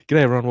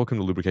G'day everyone, welcome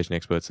to Lubrication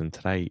Experts, and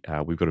today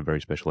we've got a very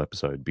special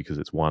episode because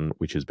it's one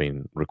which has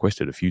been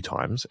requested a few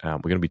times. We're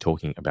going to be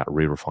talking about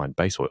re-refined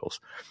base oils.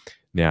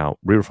 Now,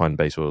 re-refined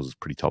base oils is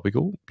pretty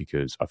topical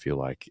because I feel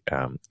like,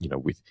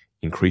 with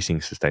increasing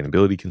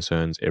sustainability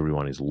concerns,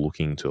 everyone is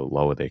looking to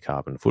lower their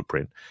carbon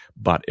footprint,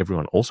 but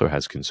everyone also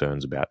has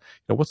concerns about,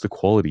 what's the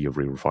quality of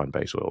re-refined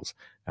base oils,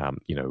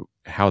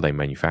 how are they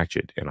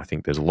manufactured, and I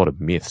think there's a lot of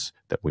myths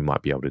that we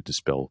might be able to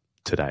dispel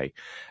today,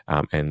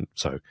 and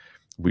so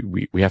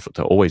we have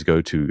to always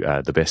go to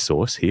the best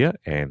source here,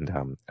 and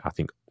I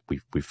think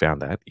we've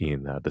found that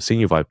in the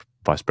Senior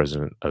Vice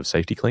President of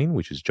Safety Kleen,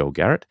 which is Joel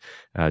Garrett.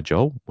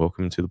 Joel,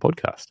 welcome to the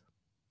podcast.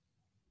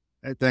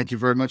 Hey, thank you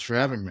very much for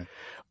having me.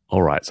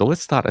 All right, so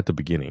let's start at the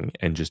beginning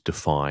and just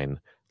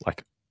define,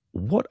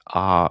 what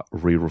are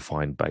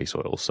re-refined base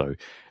oils? So,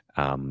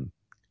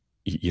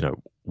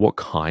 what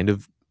kind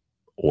of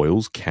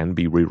oils can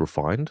be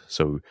re-refined?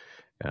 So,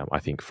 I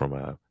think from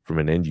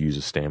an end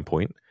user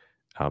standpoint,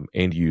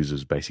 end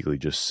users basically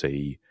just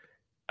see,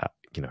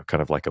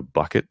 kind of like a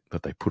bucket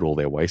that they put all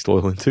their waste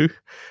oil into.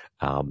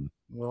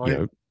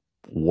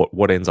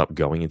 What ends up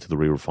going into the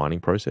re-refining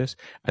process,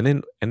 and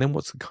then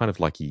what's the kind of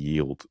like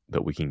yield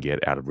that we can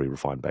get out of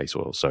re-refined base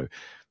oil? So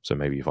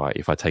maybe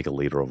if I take a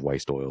liter of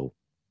waste oil,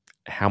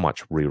 how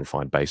much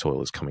re-refined base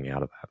oil is coming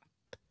out of that?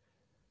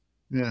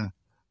 Yeah,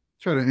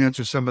 try to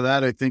answer some of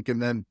that, I think,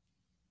 and then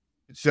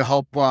to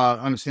help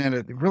understand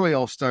it, it really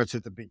all starts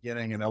at the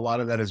beginning, and a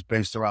lot of that is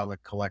based around the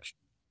collection,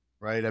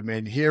 right? I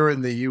mean, here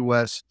in the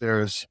U.S.,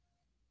 there's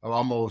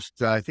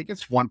almost, I think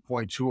it's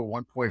 1.2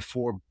 or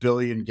 1.4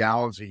 billion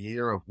gallons a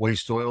year of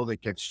waste oil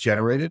that gets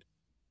generated.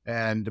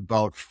 And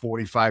about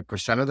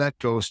 45% of that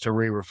goes to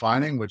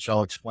re-refining, which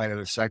I'll explain in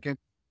a second.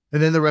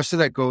 And then the rest of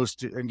that goes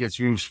to and gets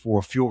used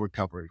for fuel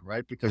recovery,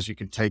 right? Because you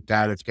can take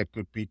that, it's got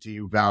good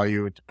BTU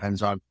value. It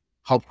depends on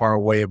how far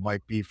away it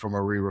might be from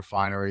a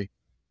re-refinery.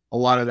 A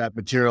lot of that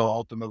material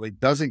ultimately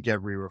doesn't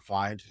get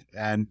re-refined,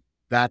 and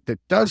that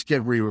does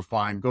get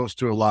re-refined goes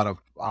through a lot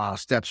of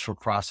steps for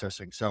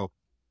processing. So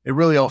it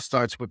really all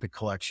starts with the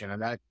collection,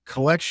 and that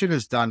collection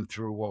is done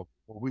through what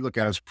we look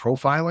at as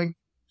profiling.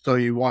 So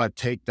you want to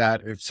take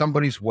that, if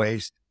somebody's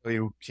waste, so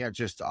you can't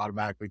just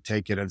automatically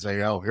take it and say,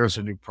 oh, here's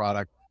a new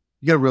product.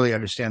 You got to really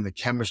understand the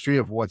chemistry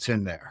of what's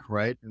in there,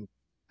 right? And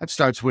that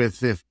starts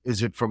with,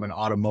 is it from an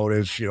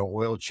automotive,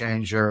 oil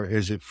changer?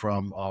 Is it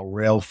from a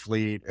rail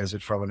fleet? Is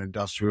it from an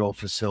industrial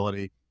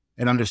facility?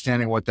 And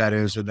understanding what that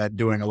is, and then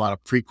doing a lot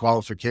of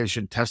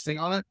pre-qualification testing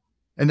on it.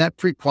 And that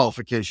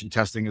pre-qualification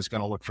testing is going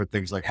to look for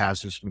things like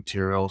hazardous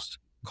materials,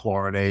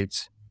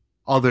 chlorinates,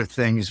 other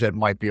things that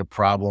might be a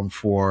problem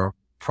for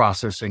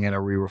processing in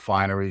a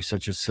re-refinery,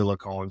 such as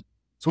silicone.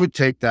 So we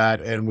take that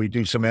and we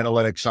do some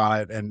analytics on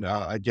it, and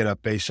I get a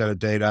base set of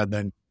data, and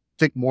then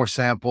take more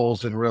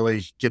samples and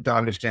really get to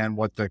understand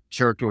what the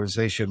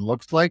characterization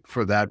looks like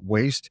for that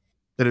waste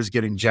that is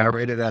getting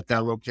generated at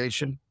that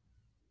location.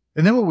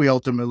 And then what we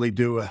ultimately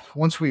do,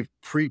 once we've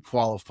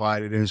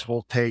pre-qualified it, is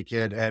we'll take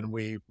it and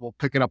we'll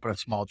pick it up in a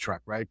small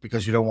truck, right?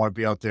 Because you don't want to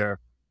be out there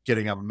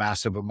getting a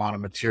massive amount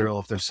of material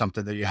if there's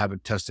something that you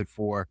haven't tested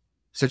for,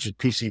 such as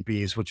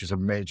PCBs, which is a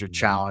major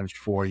challenge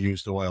for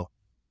used oil.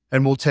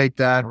 And we'll take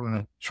that in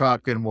a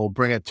truck and we'll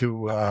bring it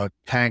to a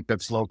tank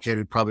that's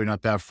located probably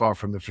not that far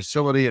from the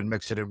facility, and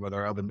mix it in with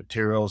our other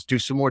materials, do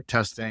some more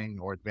testing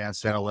or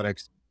advanced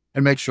analytics,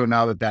 and make sure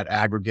now that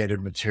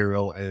aggregated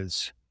material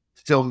is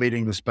still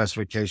meeting the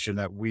specification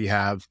that we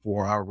have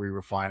for our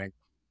re-refining.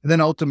 And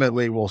then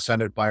ultimately we'll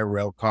send it by a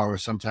rail car or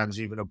sometimes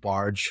even a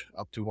barge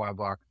up to one of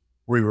our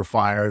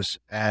re-refiners,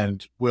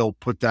 and we'll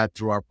put that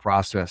through our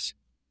process.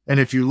 And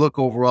if you look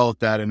overall at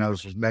that, and I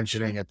was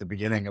mentioning at the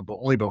beginning,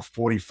 only about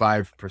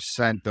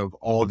 45% of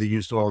all the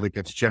used oil that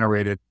gets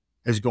generated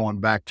is going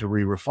back to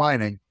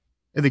re-refining.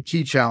 And the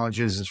key challenge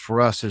is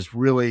for us is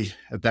really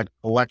at that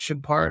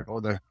collection part,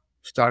 or the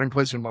starting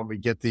place, and when we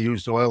get the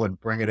used oil and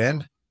bring it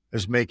in,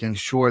 is making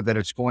sure that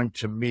it's going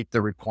to meet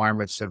the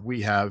requirements that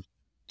we have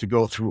to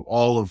go through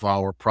all of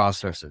our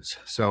processes.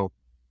 So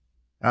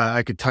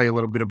I could tell you a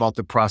little bit about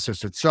the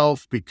process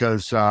itself,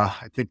 because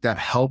I think that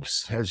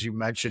helps, as you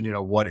mentioned,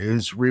 what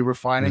is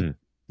re-refining.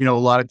 A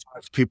lot of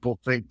times people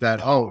think that,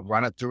 oh,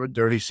 run it through a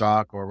dirty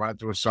sock or run it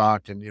through a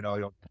sock and,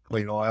 you'll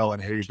clean oil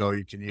and here you go,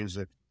 you can use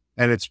it.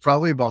 And it's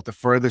probably about the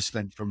furthest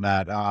thing from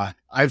that.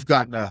 I've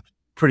gotten a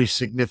pretty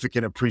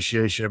significant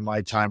appreciation in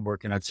my time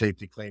working at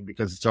Safety Kleen,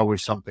 because it's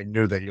always something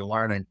new that you're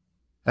learning.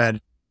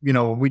 And,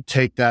 when we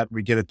take that,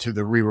 we get it to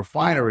the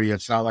re-refinery,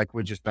 it's not like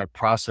we just start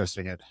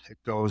processing it. It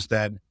goes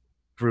then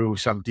through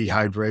some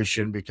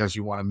dehydration, because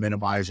you want to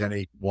minimize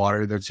any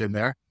water that's in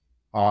there.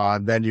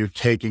 Then you're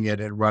taking it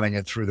and running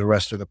it through the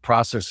rest of the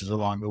processes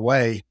along the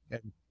way.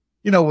 And,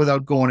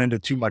 without going into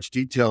too much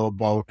detail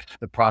about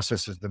the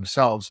processes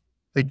themselves,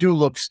 they do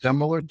look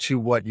similar to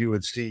what you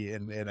would see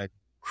in a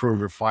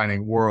crude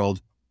refining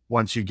world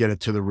once you get it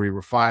to the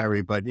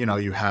re-refinery. But,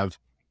 you have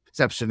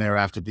steps in there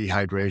after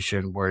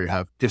dehydration where you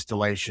have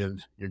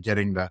distillation, you're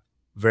getting the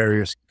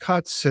various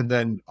cuts, and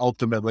then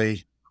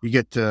ultimately you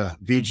get to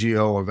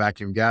VGO, or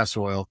vacuum gas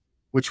oil,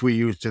 which we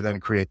use to then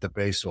create the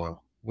base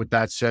oil. with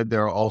that said,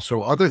 there are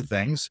also other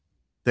things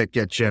that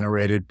get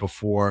generated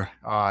before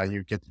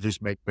you get to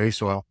just make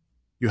base oil.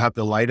 You have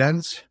the light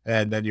ends,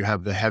 and then you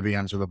have the heavy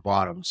ends or the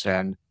bottoms.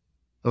 And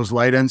those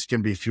light ends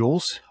can be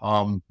fuels.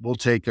 We'll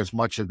take as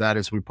much of that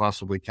as we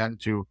possibly can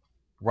to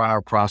run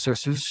our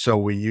processes. So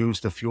we use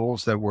the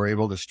fuels that we're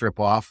able to strip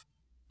off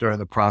during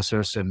the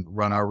process and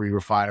run our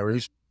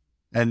re-refineries.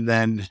 And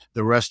then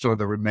the rest or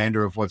the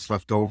remainder of what's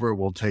left over,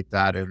 we'll take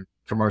that and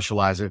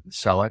commercialize it and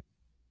sell it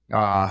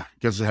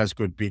because it has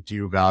good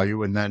BTU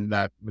value. And then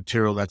that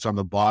material that's on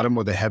the bottom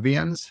or the heavy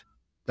ends,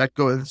 that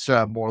goes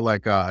more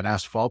like an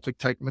asphaltic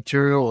type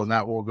material, and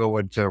that will go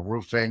into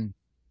roofing,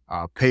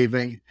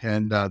 paving,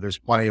 and there's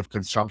plenty of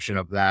consumption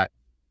of that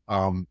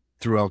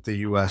throughout the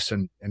U.S.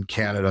 and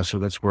Canada. So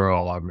that's where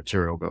all our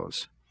material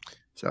goes.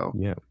 So,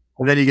 Yeah.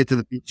 and then you get to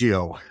the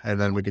PGO, and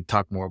then we could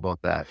talk more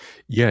about that.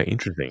 Yeah,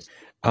 interesting.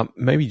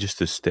 Maybe just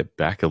to step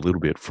back a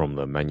little bit from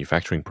the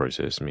manufacturing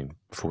process. I mean,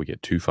 before we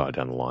get too far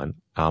down the line,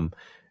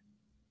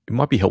 it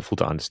might be helpful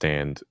to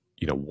understand,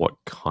 what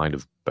kind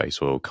of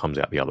base oil comes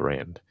out the other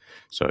end.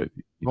 So,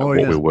 Oh, what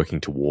yeah. we're working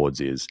towards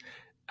is,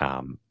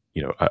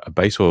 a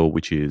base oil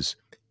which is,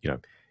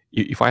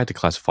 if I had to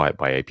classify it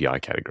by API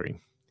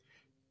category,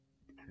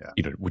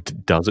 Yeah.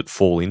 does it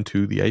fall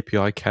into the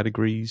API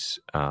categories?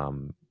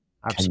 Can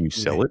you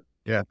sell Absolutely.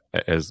 it Yeah.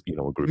 as,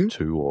 a group Mhm.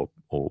 two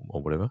or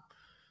whatever?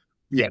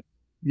 Yeah.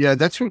 Yeah.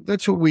 That's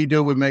what we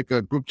do. We make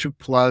a group 2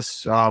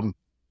 plus,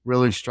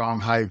 really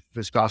strong, high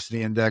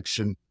viscosity index.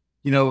 And,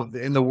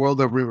 in the world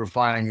of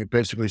re-refining, it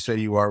basically say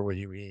you are what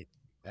you eat.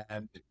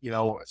 And,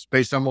 it's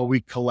based on what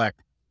we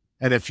collect.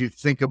 And if you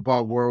think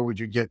about where would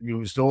you get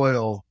used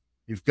oil,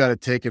 you've got to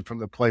take it from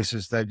the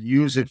places that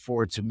use it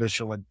for its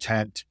initial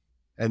intent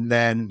and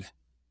then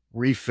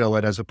refill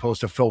it as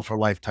opposed to fill for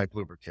life type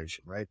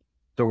lubrication, right?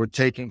 So we're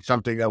taking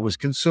something that was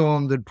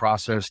consumed and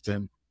processed,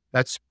 and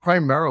that's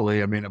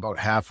primarily, I mean, about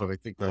half of, I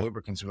think, the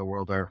lubricants in the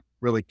world are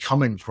really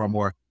coming from,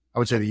 or I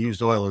would say the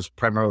used oil is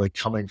primarily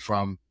coming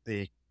from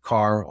the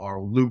car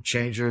or lube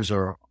changers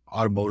or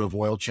automotive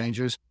oil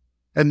changers.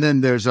 And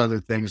then there's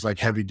other things like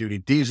heavy duty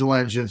diesel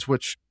engines,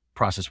 which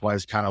process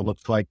wise kind of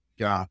looks like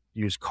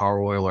used car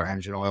oil or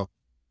engine oil,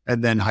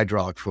 and then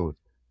hydraulic fluid,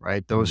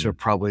 right? Those are Mm.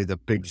 probably the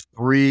big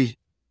three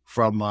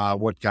from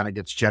what kind of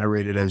gets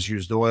generated as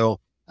used oil.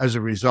 As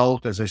a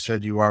result, as I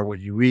said, you are what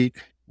you eat.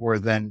 We're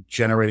then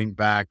generating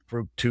back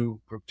group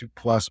 2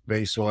 plus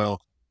base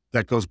oil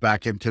that goes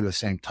back into the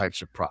same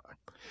types of product.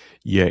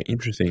 Yeah,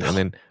 interesting. And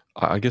then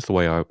I guess the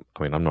way I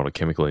mean, I'm not a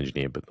chemical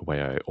engineer, but the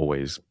way I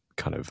always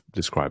kind of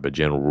describe a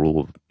general rule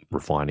of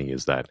refining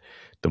is that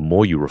the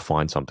more you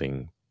refine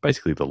something,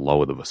 basically the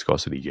lower the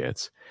viscosity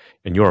gets.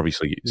 And you're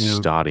obviously Yeah.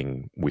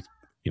 starting with,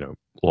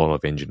 a lot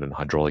of engine and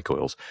hydraulic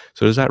oils.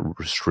 So does that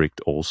restrict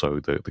also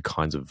the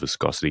kinds of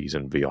viscosities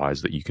and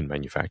VIs that you can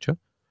manufacture?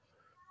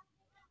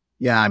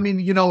 Yeah. I mean,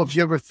 if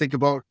you ever think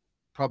about,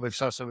 probably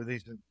saw some of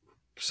these, in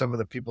some of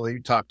the people that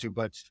you talk to,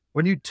 but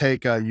when you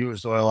take a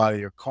used oil out of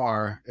your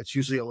car, it's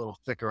usually a little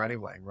thicker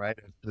anyway, right?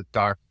 It's a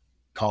dark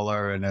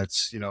color and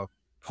it's,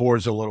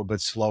 pours a little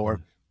bit slower.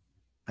 Mm.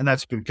 And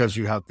that's because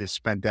you have the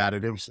spent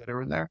additives that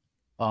are in there.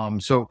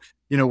 So,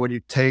 when you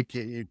take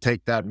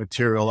that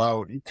material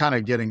out, you're kind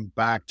of getting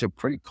back to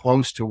pretty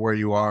close to where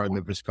you are in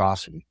the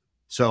viscosity.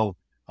 So,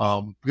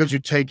 because you're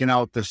taking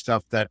out the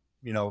stuff that,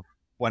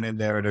 went in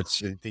there and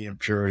it's the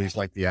impurities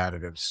like the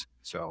additives.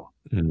 So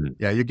Mm.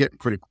 yeah, you're getting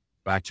pretty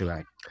back to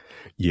that.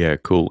 Yeah,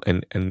 cool.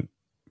 And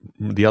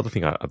the other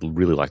thing I'd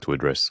really like to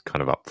address kind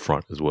of up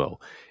front as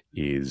well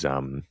is,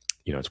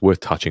 it's worth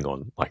touching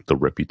on like the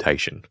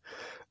reputation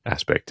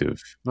aspect of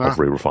Ah,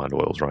 re-refined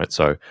oils, right?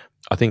 So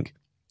I think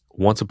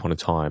once upon a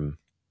time,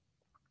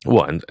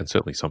 well, and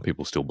certainly some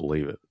people still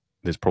believe it,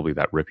 there's probably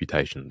that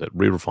reputation that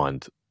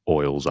re-refined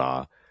oils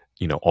are,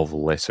 of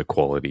lesser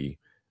quality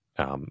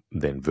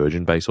than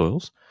virgin base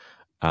oils.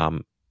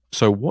 Um,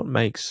 so what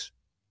makes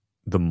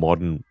the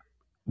modern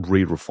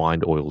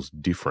re-refined oils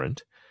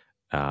different?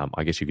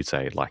 I guess you could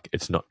say like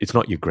it's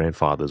not your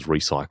grandfather's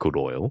recycled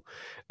oil,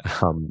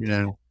 um, you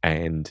know,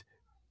 and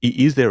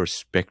is there a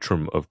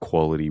spectrum of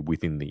quality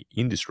within the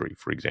industry,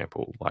 for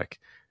example, like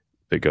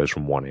that goes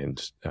from one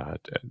end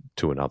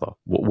to another?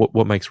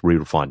 What makes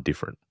re-refined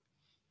different?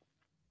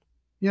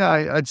 yeah,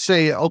 I'd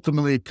say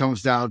ultimately it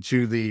comes down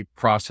to the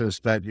process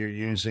that you're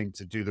using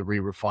to do the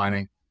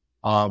re-refining.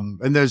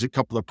 And there's a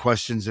couple of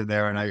questions in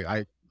there, and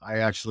I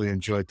actually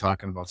enjoy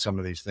talking about some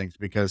of these things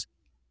because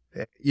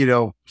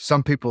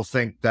some people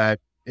think that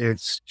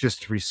it's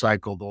just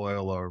recycled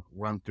oil or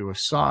run through a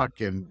sock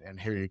and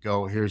here you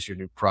go, here's your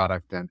new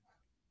product. And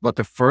but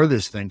the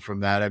furthest thing from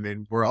that, I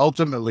mean, we're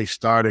ultimately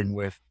starting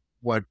with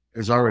what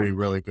is already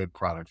really good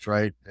products,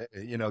 right?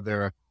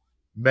 There are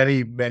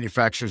many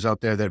manufacturers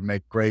out there that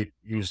make great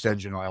used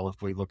engine oil,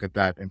 if we look at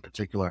that in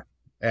particular.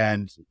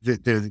 And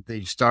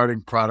the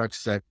starting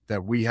products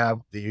that we have,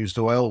 the used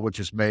oil, which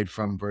is made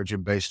from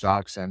virgin base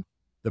stocks, and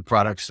the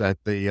products that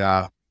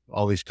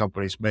all these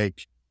companies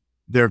make,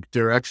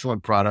 they're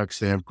excellent products.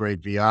 They have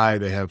great VI,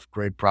 they have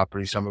great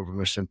properties. Some of them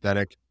are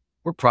synthetic.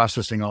 we're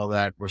processing all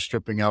that. We're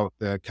stripping out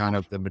the kind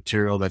of the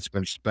material that's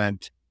been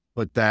spent.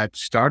 But that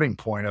starting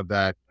point of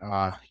that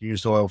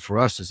used oil for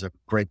us is a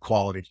great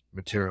quality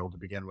material to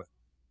begin with.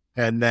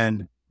 And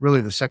then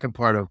really the second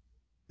part of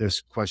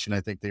this question,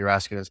 I think that you're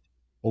asking is,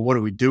 well, what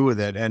do we do with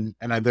it? And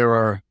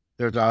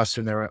there's us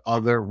and there are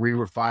other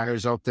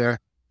re-refiners out there.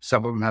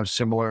 Some of them have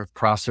similar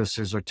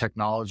processes or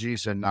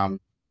technologies. And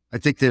I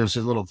think there's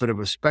a little bit of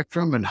a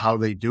spectrum in how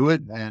they do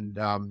it. And,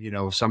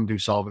 some do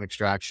solvent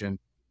extraction,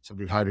 some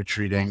do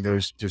hydrotreating.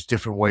 There's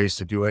different ways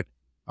to do it.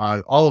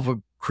 All of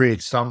them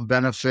create some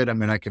benefit. I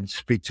mean, I can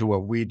speak to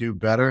what we do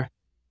better.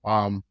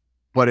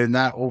 But in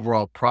that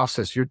overall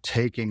process, you're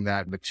taking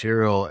that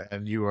material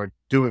and you are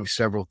doing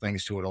several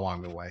things to it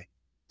along the way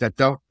that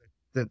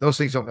those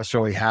things don't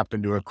necessarily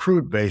happen to a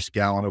crude based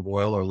gallon of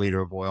oil or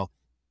liter of oil.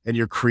 And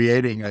you're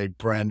creating a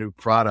brand new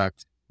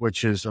product,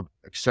 which is of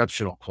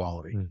exceptional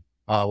quality.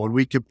 When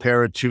we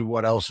compare it to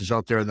what else is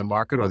out there in the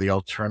market or the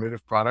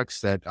alternative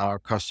products that our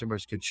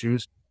customers could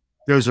choose,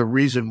 there's a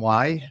reason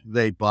why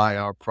they buy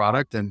our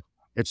product. And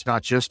it's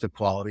not just the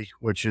quality,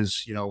 which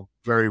is,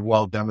 very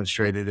well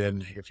demonstrated.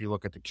 And if you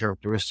look at the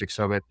characteristics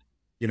of it,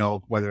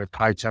 whether it's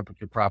high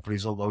temperature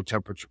properties or low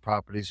temperature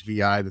properties,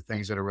 VI, the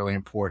things that are really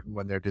important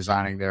when they're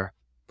designing their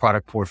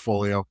product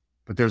portfolio.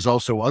 But there's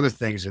also other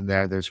things in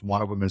there. There's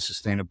one of them is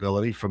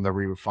sustainability from the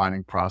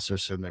re-refining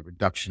process and the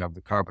reduction of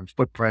the carbon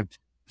footprint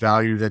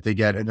value that they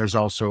get. And there's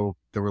also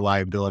the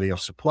reliability of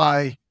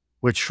supply,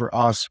 which for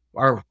us,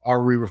 our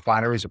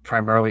re-refineries are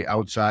primarily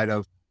outside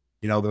of,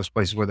 those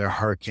places where there are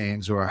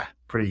hurricanes or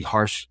pretty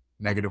harsh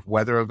negative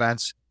weather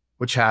events,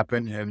 which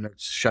happen and it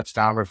shuts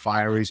down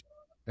refineries.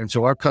 And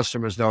so our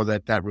customers know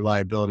that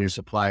reliability of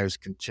supply is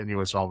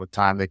continuous all the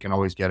time. They can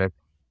always get it.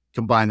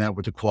 Combine that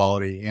with the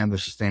quality and the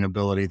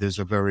sustainability. There's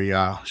a very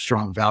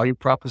strong value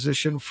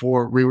proposition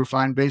for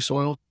re-refined base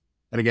oil.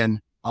 And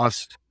again,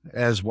 us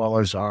as well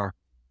as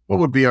what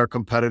would be our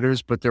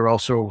competitors, but they're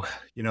also,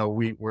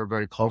 we're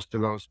very close to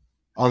those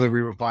other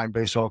re-refined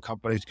base oil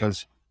companies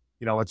because,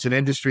 it's an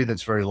industry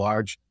that's very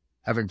large.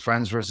 Having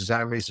friends versus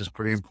enemies is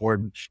pretty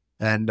important.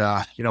 And,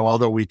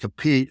 although we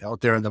compete out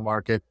there in the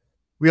market,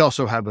 we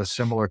also have a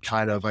similar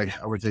kind of, I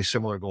would say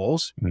similar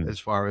goals as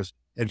far as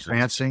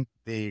advancing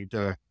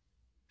the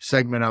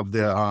segment of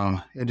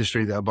the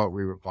industry about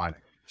re-refining.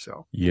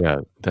 So,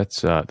 Yeah,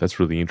 that's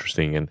really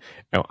interesting. And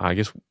I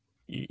guess,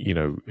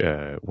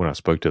 when I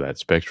spoke to that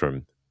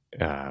spectrum,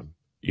 I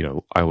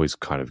always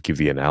kind of give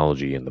the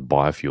analogy in the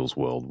biofuels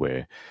world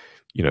where,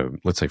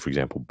 let's say, for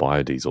example,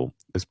 biodiesel,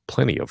 there's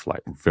plenty of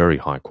like very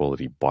high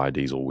quality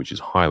biodiesel, which is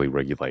highly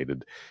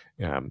regulated,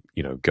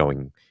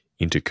 going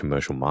into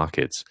commercial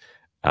markets.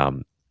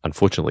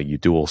 Unfortunately, you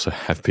do also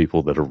have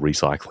people that are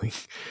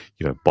recycling,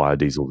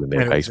 biodiesel in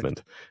their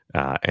basement.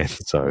 And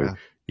so,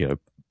 yeah.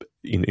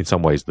 In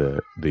some ways,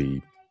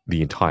 the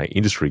entire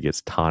industry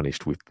gets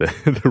tarnished with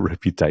the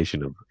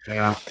reputation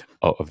Yeah.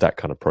 of that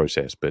kind of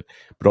process. But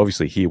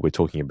obviously here we're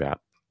talking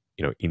about,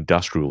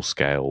 industrial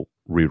scale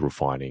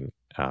re-refining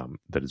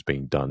that is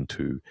being done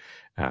to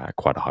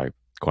quite a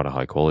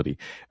high quality.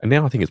 And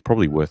now I think it's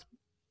probably worth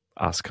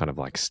us kind of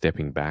like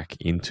stepping back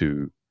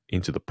into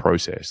the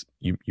process.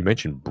 You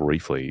mentioned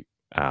briefly,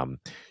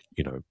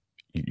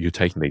 you're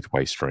taking these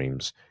waste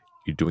streams,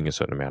 you're doing a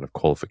certain amount of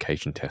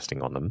qualification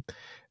testing on them.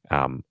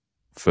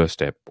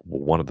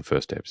 One of the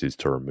first steps is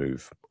to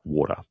remove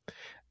water.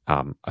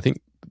 I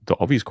think the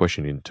obvious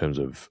question in terms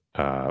of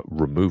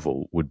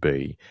removal would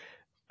be,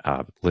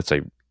 let's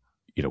say,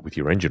 with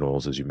your engine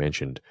oils, as you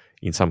mentioned,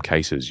 in some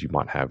cases you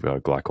might have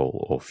glycol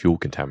or fuel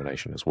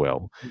contamination as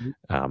well.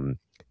 Mhm.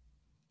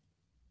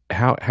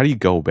 How do you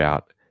go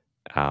about?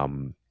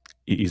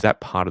 Is that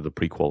part of the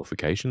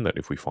pre-qualification that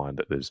if we find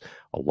that there's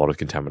a lot of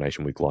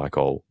contamination with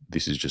glycol,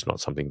 this is just not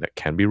something that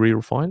can be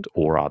re-refined,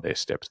 or are there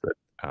steps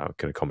that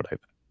can accommodate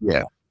that?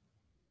 Yeah.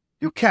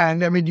 You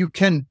can. I mean, you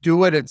can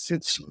do it.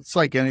 It's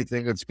like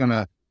anything. It's going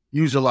to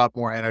use a lot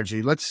more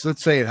energy. Let's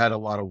say it had a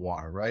lot of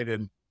water, right?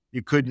 And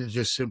you couldn't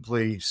just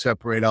simply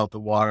separate out the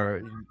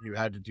water. You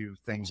had to do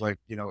things like,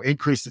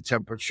 increase the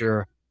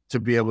temperature to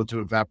be able to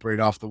evaporate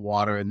off the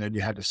water, and then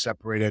you had to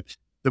separate it.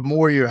 The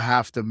more you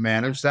have to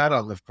manage that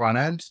on the front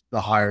end,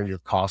 the higher your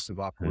cost of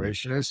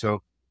operation is.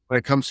 So when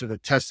it comes to the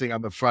testing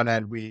on the front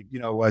end, we,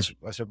 as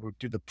I said, we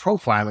do the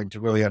profiling to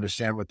really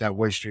understand what that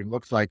waste stream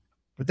looks like.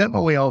 But then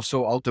when we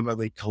also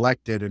ultimately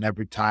collect it, and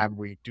every time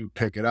we do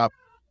pick it up,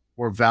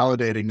 we're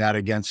validating that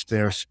against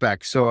their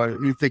specs. So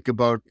you think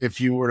about if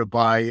you were to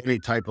buy any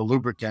type of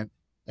lubricant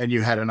and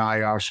you had an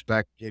IR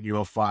spec in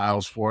your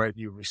files for it,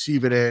 you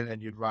receive it in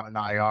and you'd run an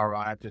IR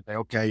on it to say,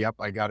 okay, yep,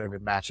 I got it.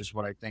 It matches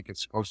what I think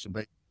it's supposed to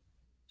be.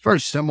 It's very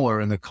similar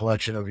in the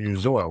collection of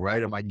used oil,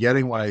 right? Am I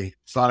getting what I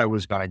thought I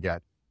was going to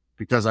get?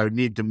 Because I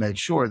need to make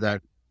sure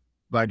that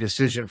my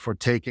decision for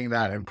taking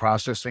that and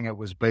processing it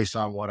was based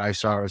on what I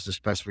saw as the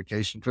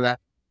specification for that.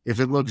 If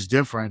it looks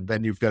different,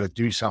 then you've got to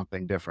do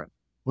something different.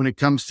 When it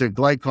comes to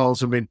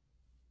glycols, I mean,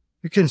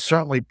 you can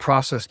certainly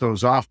process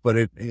those off, but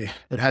it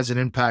has an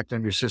impact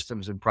on your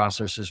systems and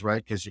processes,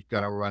 right? Because you've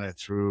got to run it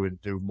through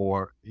and do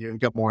more. You've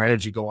got more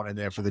energy going in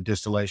there for the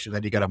distillation.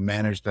 Then you got to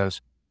manage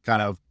those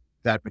kind of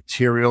that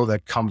material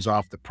that comes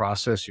off the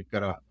process. You've got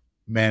to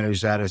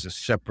manage that as a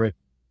separate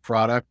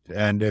product.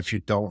 And if you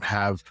don't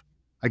have,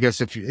 I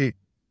guess if you,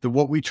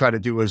 what we try to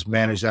do is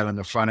manage that on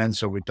the front end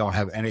so we don't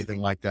have anything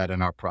like that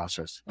in our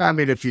process. I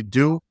mean, if you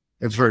do,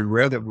 it's very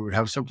rare that we would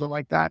have something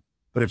like that.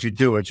 But if you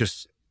do, it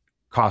just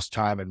costs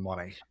time and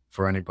money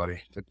for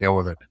anybody to deal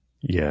with it.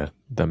 Yeah,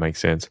 that makes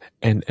sense.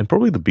 And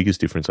probably the biggest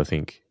difference, I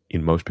think,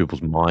 in most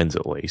people's minds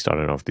at least, I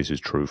don't know if this is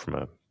true from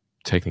a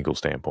technical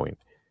standpoint,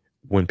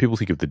 when people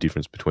think of the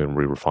difference between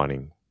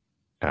re-refining,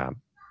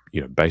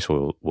 base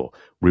oil, well,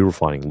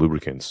 re-refining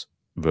lubricants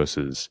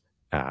versus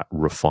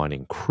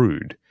refining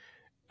crude,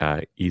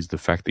 is the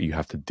fact that you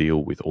have to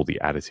deal with all the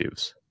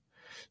additives.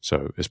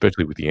 So,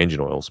 especially with the engine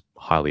oils,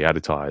 highly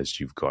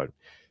additized, you've got,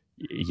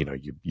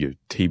 your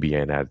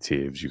TBN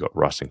additives, you've got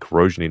rust and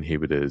corrosion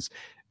inhibitors,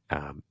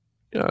 um,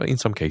 in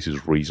some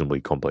cases, reasonably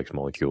complex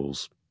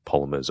molecules,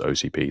 polymers,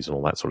 OCPs, and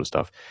all that sort of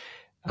stuff.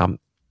 Um,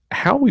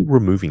 how are we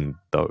removing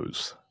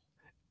those?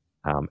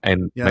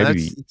 And Yeah,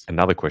 maybe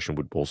another question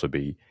would also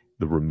be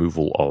the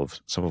removal of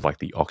some of like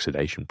the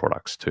oxidation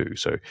products too.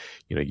 So,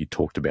 you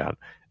talked about,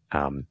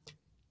 um,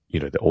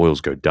 the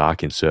oils go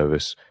dark in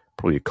service,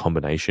 probably a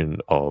combination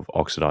of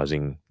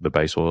oxidizing the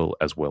base oil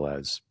as well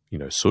as,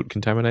 soot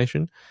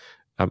contamination.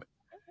 Um,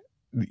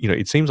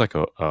 it seems like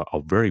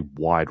a very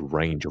wide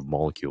range of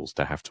molecules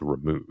to have to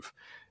remove.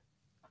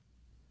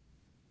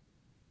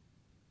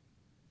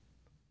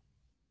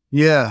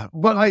 yeah.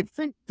 But I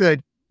think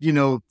that,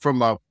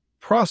 from a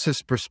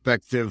process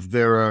perspective,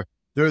 there are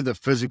the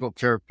physical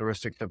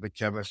characteristics of the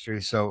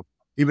chemistry. So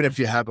even if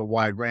you have a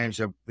wide range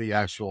of the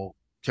actual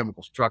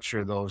chemical structure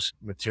of those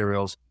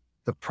materials,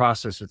 the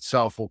process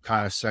itself will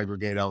kind of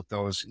segregate out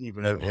those,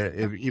 even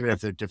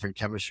if they're different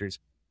chemistries.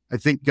 I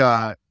think,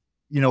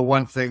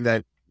 one thing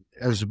that,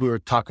 as we were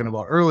talking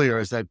about earlier,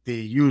 is that the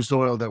used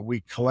oil that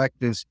we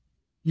collect is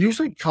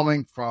usually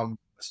coming from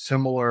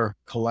similar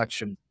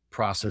collection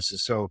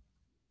processes. So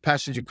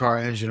passenger car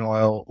engine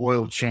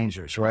oil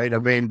changers, right? I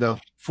mean, the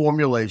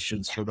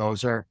formulations for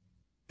those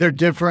they're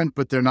different,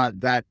 but they're not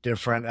that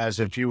different as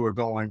if you were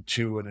going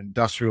to an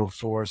industrial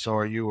source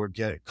or you were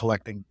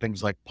collecting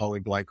things like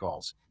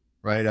polyglycols,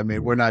 right? I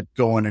mean, Mm. we're not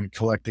going and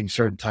collecting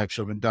certain types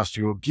of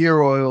industrial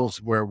gear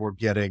oils where we're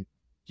getting,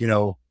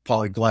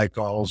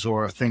 polyglycols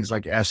or things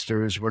like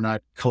esters. We're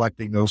not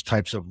collecting those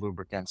types of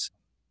lubricants.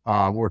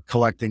 We're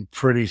collecting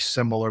pretty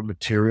similar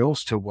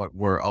materials to what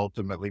we're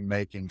ultimately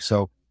making.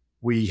 So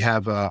we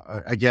have,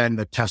 again,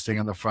 the testing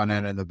on the front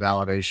end and the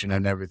validation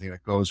and everything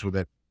that goes with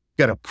it.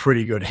 Got a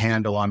pretty good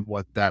handle on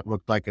what that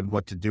looked like and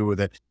what to do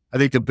with it. I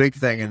think the big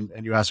thing,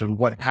 and you asked me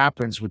what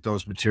happens with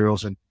those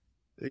materials, and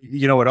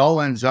it all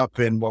ends up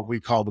in what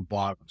we call the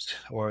bottoms,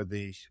 or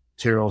the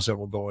materials that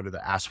will go into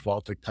the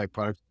asphaltic type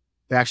products.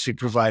 They actually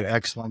provide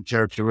excellent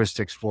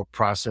characteristics for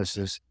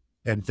processes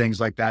and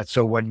things like that.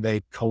 So when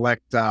they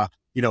collect,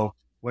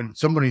 when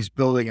somebody's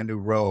building a new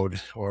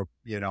road or,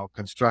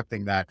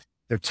 constructing that,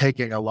 they're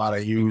taking a lot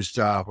of used,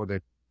 or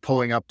they're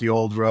pulling up the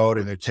old road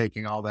and they're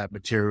taking all that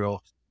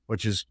material,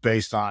 which is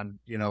based on,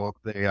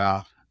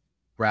 the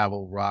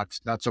gravel, rocks,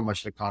 not so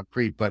much the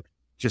concrete, but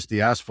just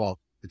the asphalt.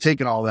 They're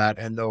taking all that,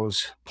 and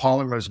those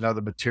polymers and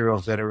other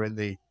materials that are in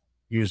the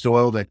used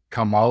oil that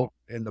come out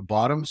in the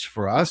bottoms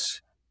for us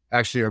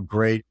actually are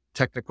great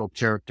technical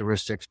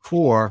characteristics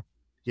for,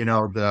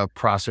 the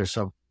process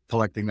of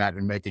collecting that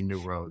and making new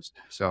roads.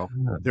 So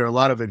there are a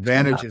lot of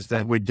advantages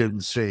that we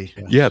didn't see.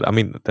 Yeah, I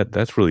mean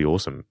that's really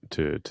awesome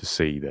to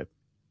see that,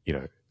 you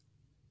know,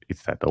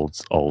 it's that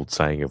old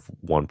saying of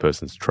one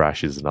person's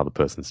trash is another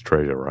person's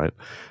treasure, right?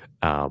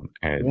 And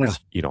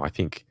Yeah. I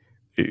think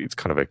it's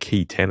kind of a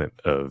key tenet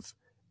of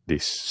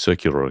this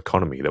circular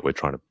economy that we're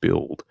trying to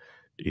build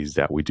is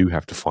that we do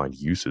have to find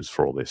uses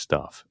for all this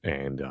stuff,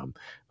 and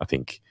I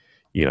think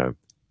you know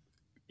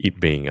it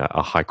being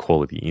a high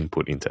quality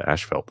input into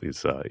asphalt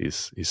is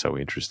so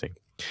interesting.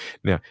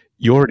 Now,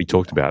 you already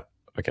talked about,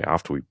 okay,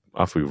 after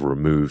we've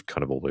removed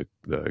kind of all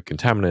the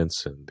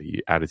contaminants and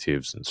the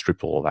additives and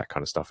stripped all that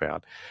kind of stuff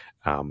out,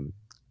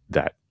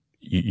 that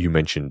you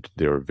mentioned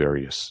there are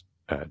various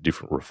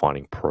different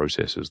refining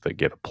processes that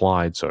get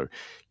applied. So,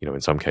 in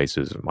some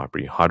cases it might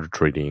be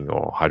hydrotreating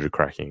or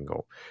hydrocracking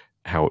or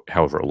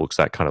however it looks.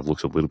 That kind of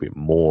looks a little bit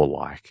more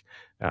like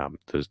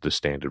the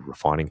standard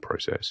refining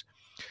process.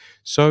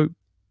 So,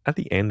 at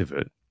the end of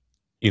it,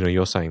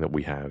 you're saying that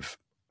we have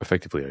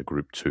effectively a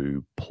Group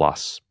 2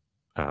 plus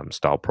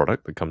style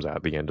product that comes out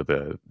at the end of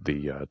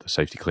the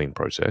safety clean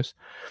process.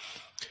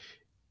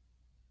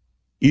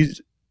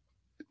 Is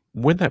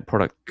when that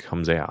product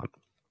comes out,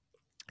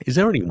 is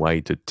there any way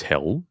to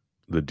tell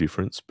the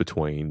difference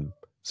between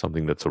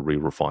something that's a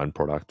re-refined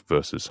product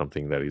versus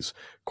something that is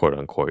quote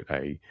unquote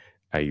a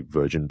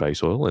virgin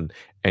base oil,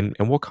 and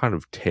what kind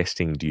of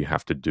testing do you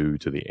have to do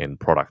to the end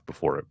product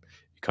before it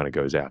kind of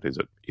goes out? Is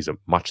it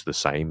much the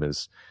same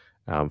as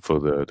for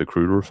the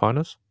crude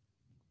refiners?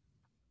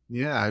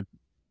 Yeah, it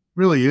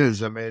really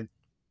is. I mean,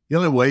 the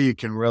only way you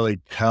can really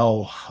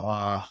tell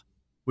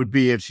would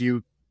be if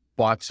you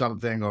bought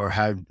something or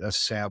had a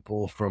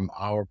sample from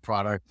our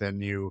product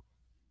and you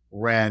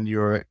ran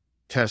your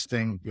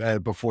testing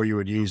before you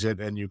would use it,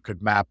 and you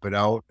could map it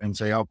out and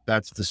say, oh,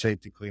 that's the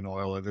safety clean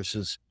oil, or this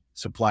is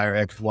supplier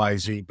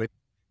XYZ. But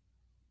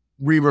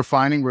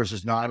re-refining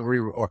versus non-re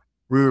or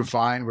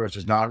re-refined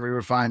versus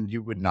non-re-refined,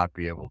 you would not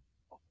be able.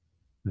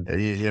 I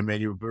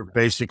mean, you were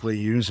basically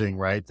using,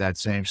 right, that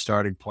same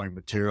starting point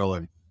material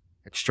and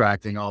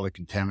extracting all the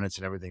contaminants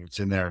and everything that's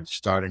in there and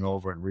starting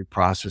over and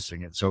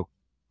reprocessing it. So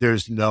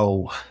there's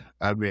no,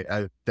 I mean,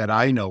 that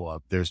I know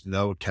of, there's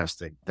no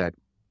testing that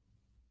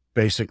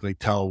basically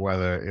tell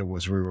whether it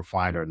was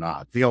re-refined or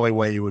not. The only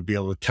way you would be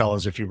able to tell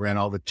is if you ran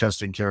all the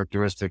testing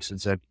characteristics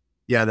and said,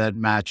 yeah, that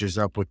matches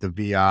up with the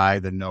VI,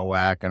 the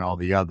NOAC, and all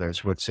the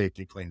others with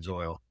Safety Clean's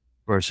oil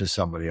versus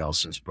somebody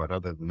else's. But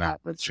other than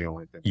that, that's the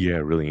only thing. Yeah,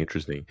 really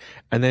interesting.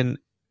 And then,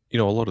 a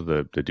lot of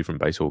the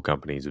different base oil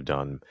companies have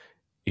done,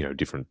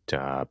 different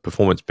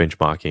performance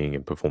benchmarking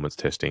and performance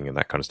testing and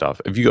that kind of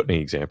stuff. Have you got any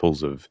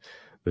examples of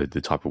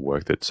the type of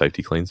work that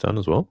Safety Clean's done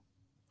as well?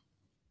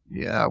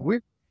 Yeah,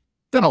 we've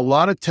done a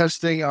lot of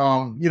testing.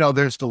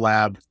 There's the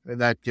lab, and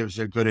that gives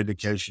a good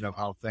indication of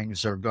how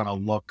things are going to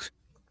look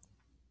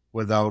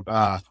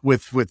without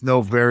with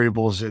no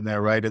variables in there,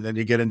 right? And then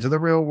you get into the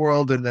real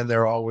world, and then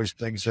there are always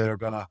things that are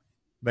going to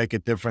make a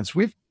difference.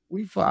 We've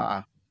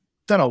done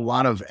a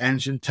lot of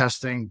engine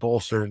testing,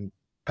 both in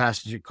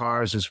passenger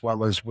cars as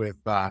well as with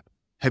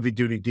heavy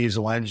duty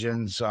diesel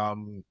engines.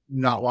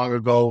 Not long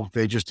ago,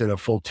 they just did a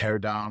full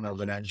teardown of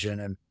an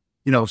engine, and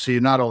so you're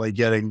not only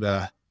getting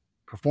the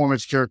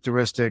performance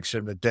characteristics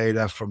and the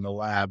data from the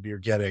lab, you're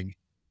getting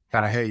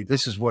kind of, hey,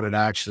 this is what it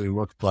actually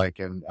looked like,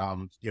 and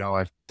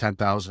at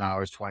 10,000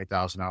 hours,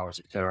 20,000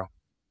 hours, etc.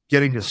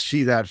 Getting to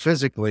see that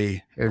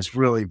physically is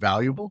really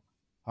valuable.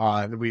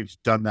 And we've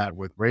done that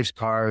with race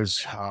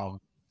cars,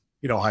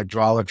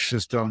 hydraulic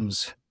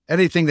systems,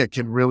 anything that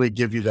can really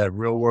give you that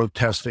real world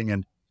testing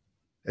and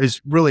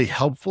is really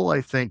helpful,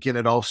 I think. And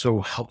it also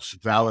helps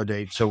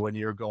validate. So when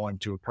you're going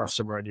to a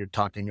customer and you're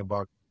talking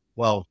about,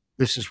 well,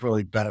 this is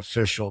really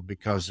beneficial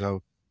because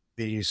of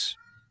these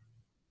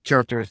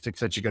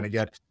characteristics that you're going to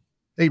get,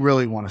 they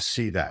really want to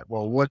see that.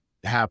 Well, what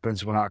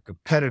happens when our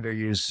competitor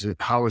uses it?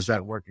 How is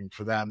that working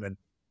for them? And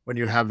when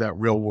you have that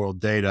real world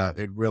data,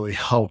 it really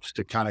helps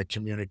to kind of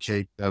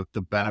communicate the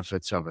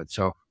benefits of it.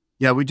 So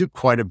yeah, we do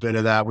quite a bit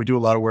of that. We do a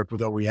lot of work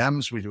with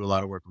OEMs. We do a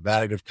lot of work with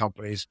additive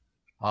companies.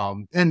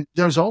 And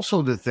there's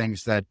also the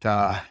things that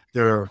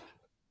there are a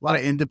lot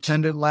of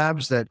independent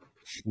labs that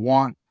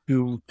want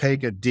to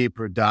take a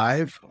deeper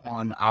dive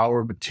on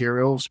our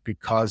materials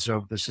because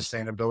of the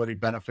sustainability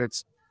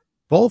benefits,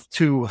 both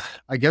to,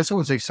 I guess I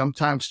would say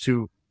sometimes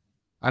to,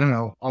 I don't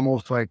know,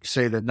 almost like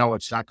say that, no,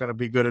 it's not going to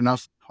be good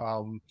enough.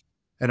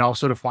 And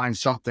also to find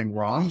something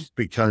wrong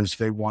because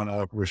they want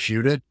to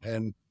refute it.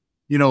 And,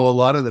 a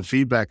lot of the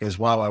feedback as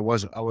well, I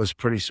was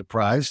pretty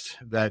surprised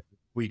that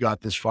we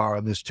got this far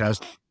on this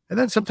test. And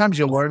then sometimes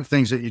you learn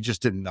things that you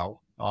just didn't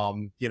know,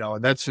 and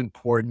that's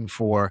important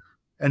for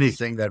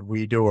anything that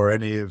we do or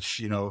any of,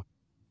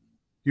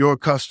 your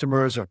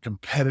customers or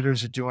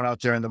competitors are doing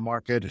out there in the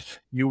market.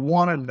 You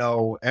want to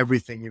know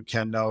everything you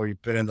can know.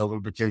 You've been in the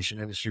lubrication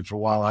industry for a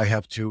while. I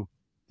have too.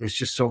 There's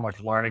just so much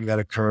learning that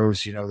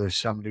occurs. There's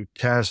some new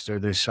test or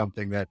there's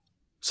something that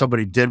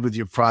somebody did with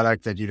your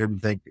product that you didn't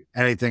think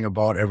anything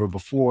about ever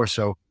before.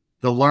 So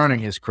the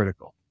learning is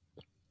critical.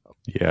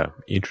 Yeah,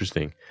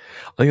 interesting.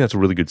 I think that's a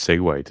really good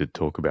segue to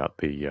talk about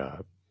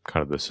the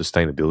kind of the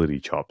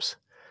sustainability chops,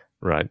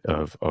 right,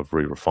 of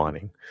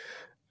re-refining.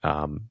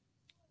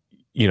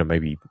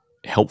 Maybe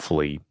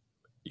helpfully,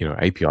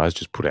 API's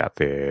just put out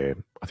there,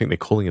 I think they're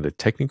calling it a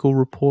technical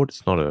report.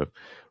 It's not a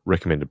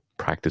recommended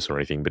practice or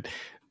anything, but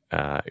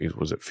it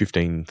was at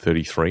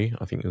 1533,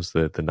 I think was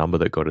the number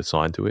that got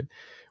assigned to it,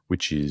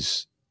 which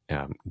is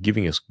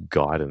giving us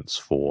guidance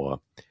for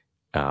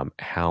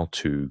how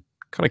to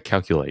kind of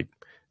calculate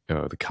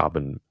the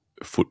carbon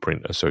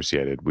footprint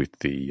associated with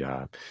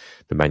the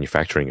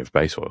manufacturing of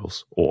base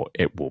oils, or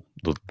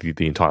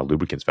the entire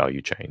lubricants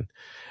value chain.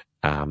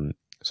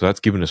 So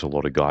that's given us a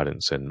lot of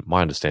guidance. And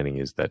my understanding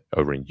is that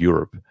over in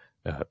Europe,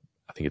 I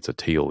think it's a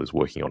Teal is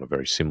working on a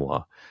very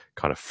similar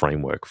kind of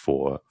framework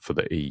for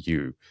the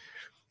EU.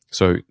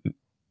 So,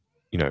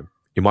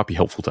 it might be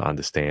helpful to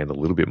understand a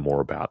little bit more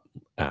about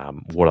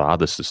what are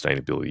the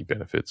sustainability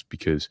benefits,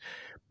 because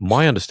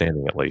my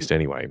understanding, at least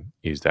anyway,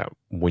 is that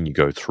when you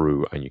go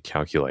through and you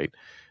calculate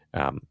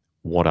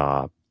what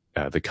are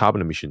the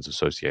carbon emissions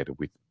associated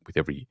with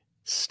every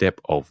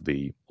step of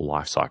the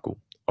life cycle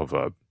of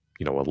a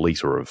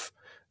liter of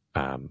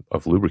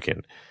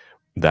lubricant,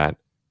 that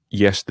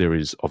yes, there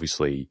is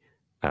obviously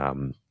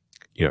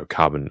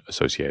carbon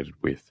associated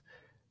with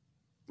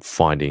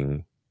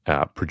finding,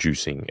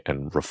 producing,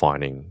 and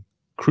refining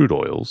crude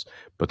oils,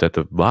 but that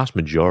the vast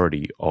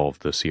majority of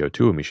the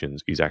CO2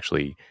 emissions is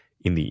actually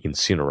in the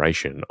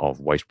incineration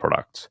of waste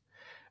products.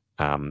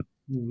 Mhm.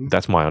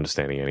 That's my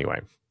understanding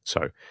anyway.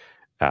 So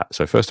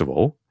first of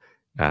all,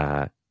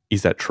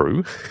 is that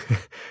true?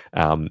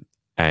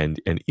 And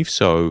if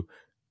so,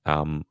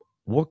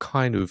 what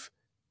kind of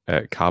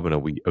carbon are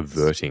we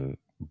averting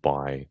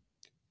by,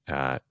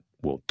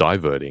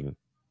 diverting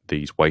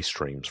these waste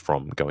streams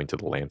from going to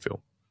the landfill.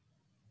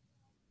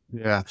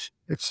 Yeah,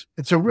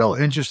 it's a real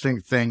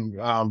interesting thing,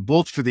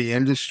 both for the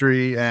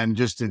industry and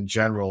just in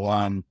general.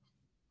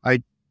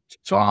 I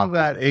saw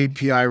that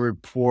API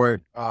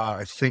report,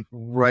 I think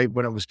right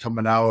when it was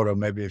coming out, or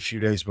maybe a few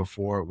days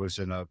before it was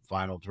in a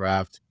final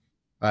draft.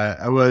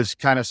 I was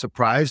kind of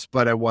surprised,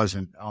 but I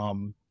wasn't,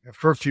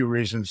 for a few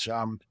reasons.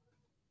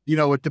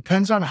 It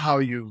depends on how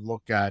you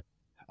look at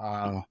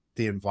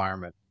the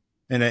environment.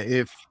 And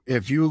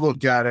if you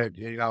look at it,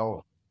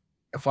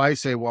 if I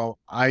say, well,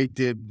 I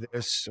did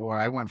this, or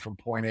I went from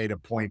point A to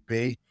point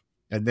B,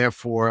 and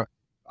therefore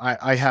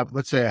I have,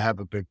 let's say I have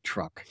a big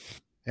truck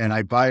and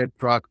I buy a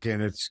truck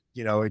and it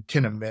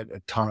can emit a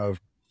ton of,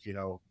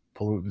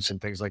 pollutants and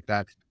things like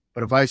that.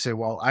 But if I say,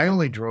 well, I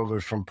only drove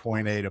it from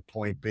point A to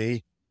point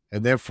B,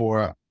 and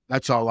therefore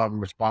that's all I'm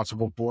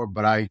responsible for,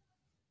 but I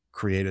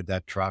created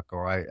that truck,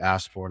 or I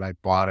asked for it, I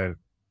bought it.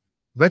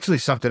 Eventually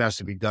something has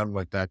to be done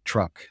with that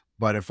truck.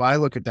 But if I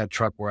look at that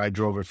truck where I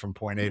drove it from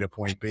point A to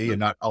point B, and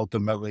not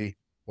ultimately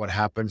what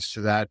happens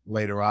to that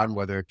later on,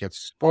 whether it gets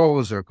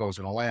disposed or it goes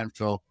in a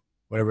landfill,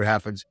 whatever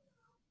happens,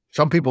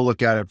 some people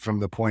look at it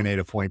from the point A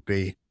to point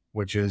B,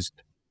 which is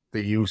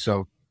the use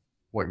of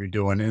what you're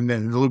doing. And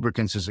then the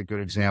lubricants is a good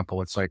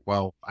example. It's like,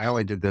 well, I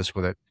only did this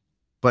with it.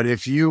 But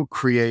if you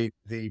create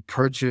the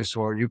purchase,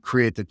 or you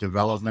create the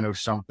development of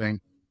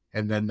something,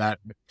 and then that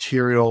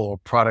material or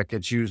product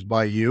gets used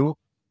by you,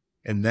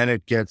 and then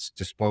it gets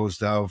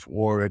disposed of,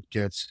 or it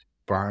gets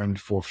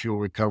burned for fuel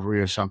recovery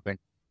or something,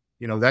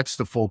 that's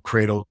the full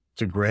cradle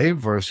to grave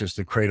versus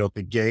the cradle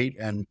to gate.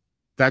 And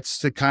that's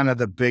the kind of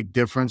the big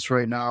difference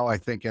right now, I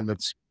think. And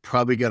it's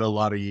probably got a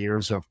lot of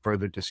years of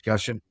further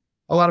discussion.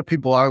 A lot of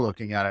people are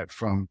looking at it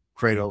from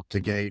cradle to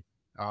gate.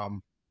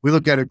 We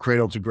look at it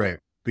cradle to grave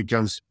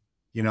because,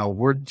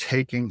 we're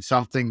taking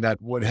something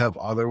that would have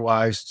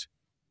otherwise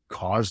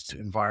caused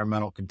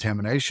environmental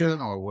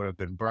contamination, or would have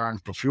been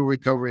burned for fuel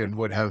recovery and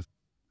would have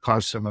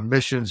caused some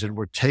emissions. And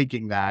we're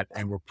taking that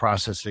and we're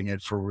processing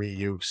it for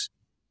reuse.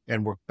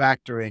 And we're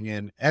factoring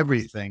in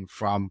everything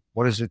from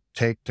what does it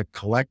take to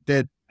collect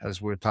it,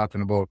 as we're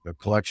talking about the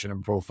collection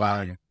and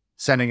profiling, and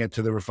sending it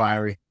to the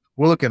refinery.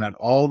 We're looking at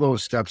all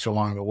those steps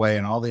along the way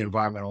and all the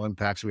environmental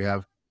impacts we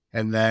have,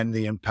 and then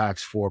the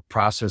impacts for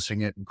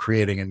processing it and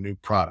creating a new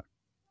product,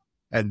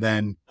 and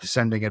then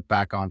sending it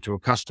back onto a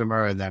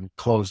customer, and then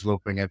closed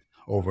looping it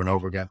over and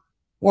over again,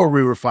 or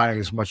re-refining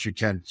as much as you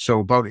can. So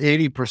about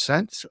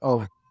 80%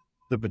 of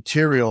the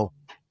material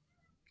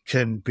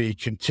can be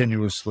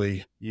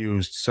continuously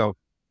used. So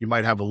you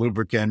might have a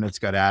lubricant that's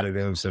got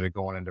additives that are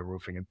going into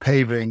roofing and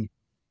paving,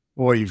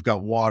 or you've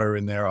got water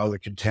in there, other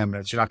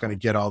contaminants. You're not going to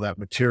get all that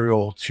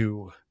material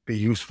to be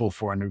useful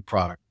for a new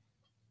product.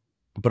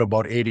 But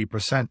about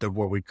 80% of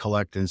what we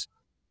collect is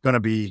going to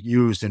be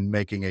used in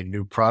making a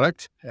new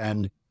product.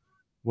 And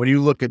when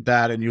you look at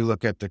that and you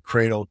look at the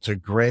cradle to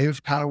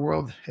grave kind of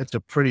world, it's a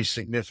pretty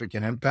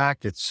significant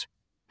impact. It's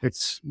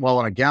well,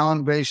 on a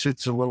gallon basis,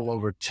 it's a little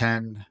over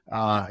 10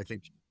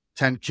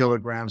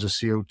 kilograms of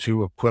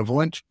CO2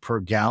 equivalent per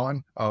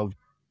gallon of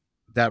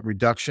that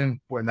reduction.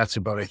 And that's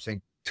about, I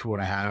think,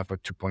 2.5 or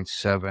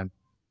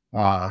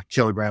 2.7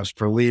 kilograms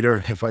per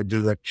liter. If I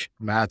do the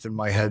math in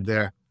my head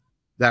there,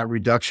 that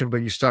reduction, but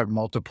you start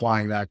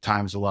multiplying that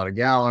times a lot of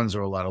gallons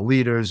or a lot of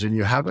liters, and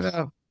you have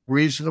a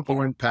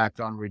reasonable impact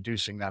on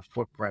reducing that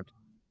footprint.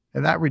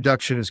 And that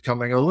reduction is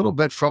coming a little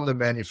bit from the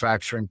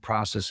manufacturing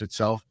process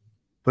itself,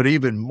 but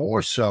even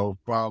more so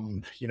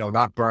from,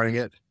 not burning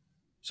it.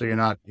 So you're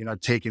not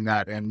taking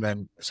that and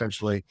then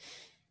essentially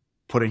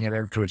putting it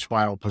into its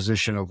final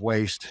position of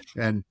waste,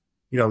 and,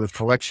 the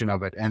collection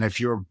of it. And if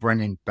you're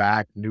bringing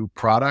back new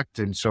product,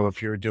 and so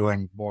if you're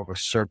doing more of a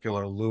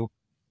circular loop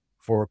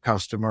for a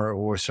customer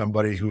or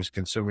somebody who's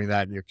consuming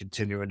that, and you're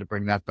continuing to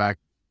bring that back,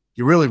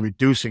 you're really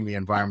reducing the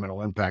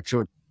environmental impact. So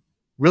it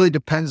really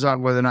depends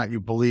on whether or not you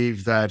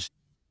believe that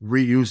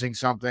reusing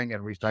something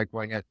and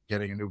recycling it,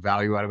 getting a new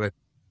value out of it,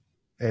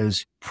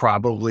 is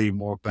probably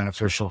more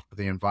beneficial for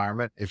the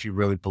environment. If you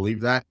really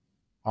believe that,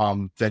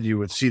 then you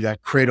would see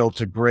that cradle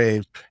to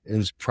grave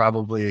is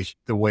probably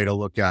the way to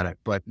look at it,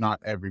 but not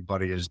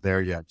everybody is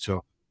there yet.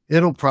 So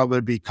it'll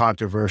probably be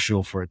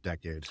controversial for a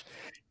decade.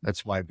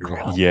 That's my view.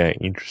 Yeah,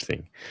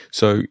 interesting.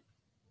 So,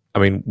 I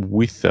mean,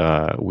 with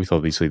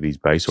obviously these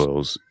base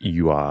oils,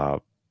 you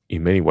are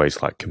in many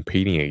ways like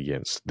competing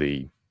against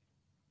the,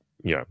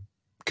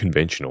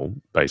 conventional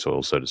base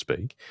oils, so to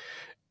speak.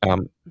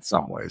 In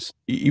some ways.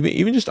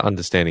 Even just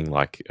understanding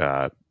like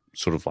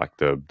sort of like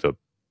the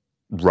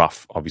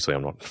rough. Obviously,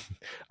 I'm not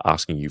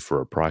asking you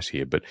for a price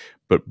here, but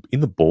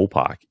in the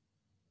ballpark,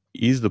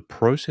 is the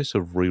process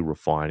of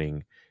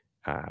re-refining,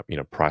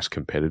 price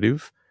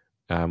competitive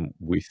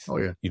with Oh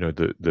yeah.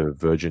 the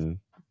virgin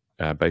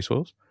base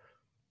oils?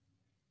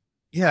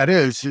 Yeah, it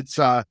is. It's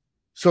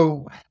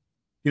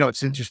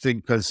it's interesting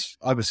because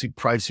obviously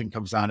pricing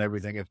comes down to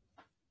everything.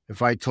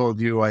 If I told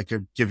you I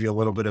could give you a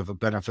little bit of a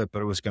benefit,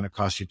 but it was going to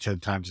cost you 10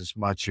 times as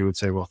much, you would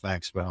say, well,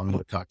 thanks, but I'm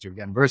going to talk to you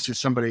again. Versus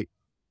somebody,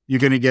 you're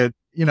going to get,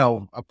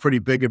 a pretty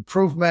big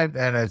improvement,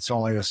 and it's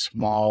only a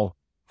small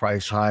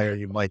price higher,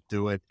 you might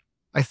do it.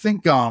 I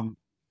think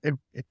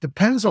it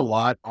depends a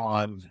lot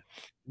on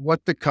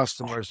what the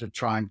customers are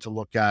trying to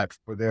look at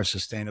for their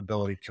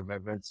sustainability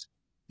commitments.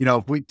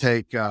 If we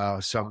take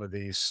some of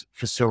these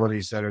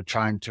facilities that are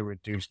trying to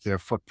reduce their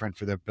footprint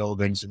for their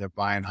buildings and they're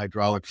buying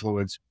hydraulic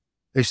fluids,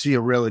 they see a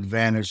real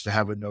advantage to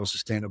having no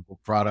sustainable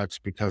products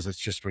because it's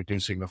just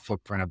reducing the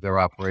footprint of their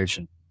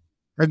operation.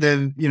 And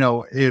then,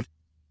 if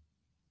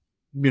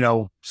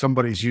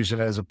somebody's using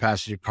it as a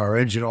passenger car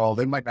engine oil,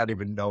 they might not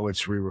even know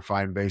it's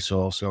re-refined base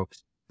oil. So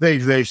they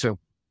say, well,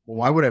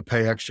 why would I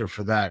pay extra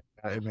for that?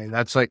 I mean,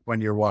 that's like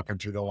when you're walking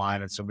through the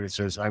line and somebody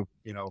says,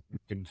 you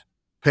can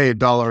pay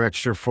 $1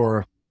 extra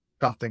for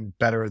something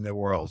better in the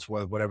world,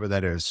 whatever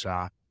that is.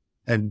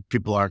 And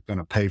people aren't going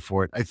to pay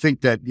for it. I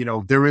think that,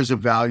 there is a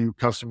value.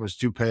 Customers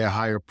do pay a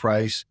higher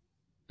price.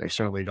 They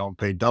certainly don't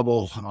pay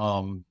double.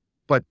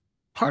 But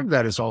part of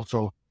that is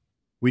also,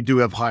 we do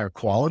have higher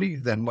quality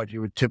than what you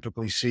would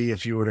typically see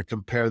if you were to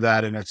compare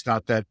that. And it's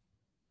not that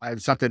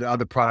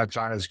other products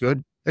aren't as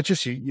good. It's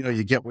just,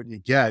 you get what you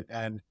get.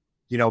 And,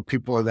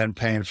 people are then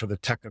paying for the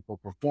technical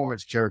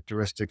performance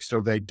characteristics.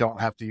 So they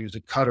don't have to use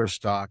a cutter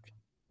stock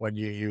when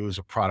you use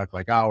a product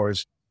like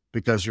ours,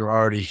 because you're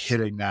already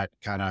hitting that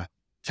kind of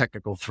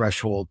technical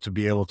threshold to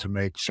be able to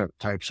make certain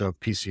types of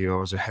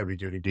PCOs or heavy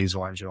duty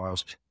diesel engine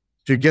oils.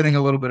 So you're getting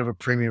a little bit of a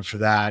premium for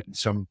that.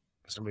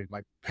 Somebody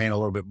might be paying a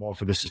little bit more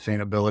for the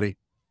sustainability.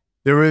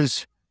 There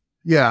is,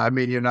 yeah, I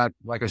mean, you're not,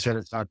 like I said,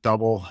 it's not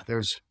double. There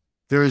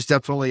is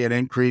definitely an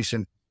increase.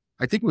 And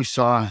I think we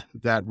saw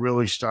that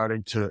really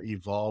starting to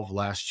evolve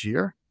last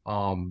year.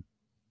 And,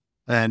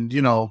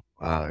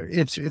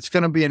 it's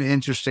going to be an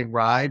interesting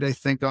ride, I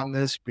think, on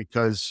this,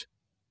 because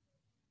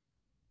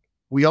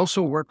we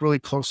also work really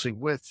closely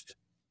with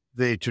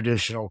the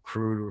traditional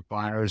crude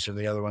refiners and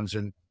the other ones.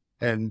 And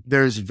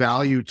there's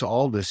value to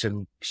all this.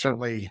 And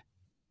certainly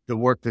the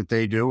work that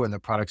they do and the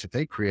products that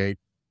they create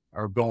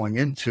are going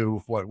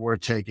into what we're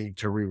taking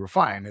to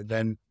re-refine. And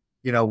then,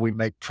 we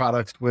make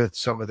products with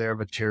some of their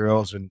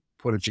materials and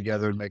put it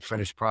together and make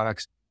finished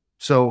products.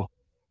 So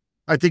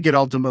I think it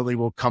ultimately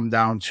will come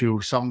down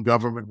to some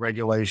government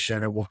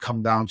regulation. It will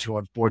come down to,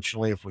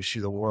 unfortunately, if we see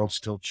the world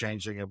still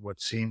changing and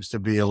what seems to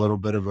be a little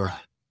bit of a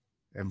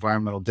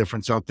environmental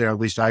difference out there, at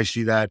least I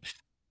see that.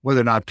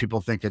 Whether or not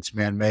people think it's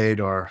man-made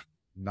or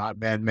not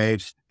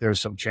man-made, there's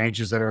some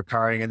changes that are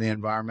occurring in the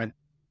environment.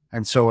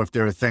 And so if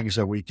there are things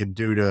that we can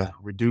do to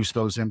reduce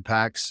those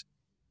impacts,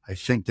 I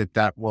think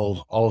that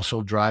will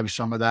also drive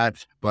some of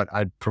that. But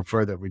I'd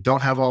prefer that we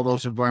don't have all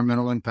those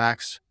environmental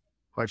impacts,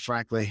 quite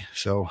frankly.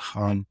 So,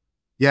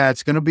 yeah,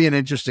 it's going to be an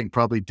interesting,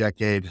 probably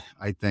decade,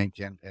 I think,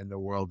 in the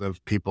world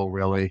of people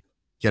really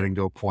getting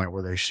to a point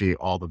where they see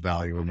all the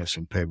value in this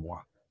and pay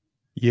more.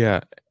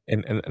 Yeah,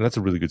 and that's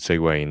a really good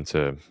segue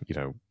into,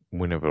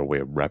 whenever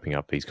we're wrapping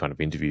up these kind of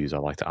interviews, I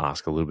like to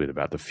ask a little bit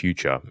about the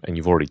future. And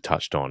you've already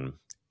touched on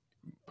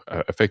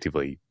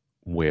effectively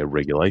where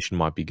regulation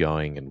might be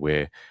going and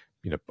where,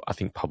 I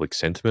think public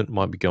sentiment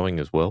might be going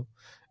as well,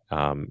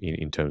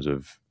 in terms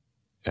of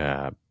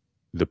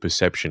the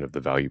perception of the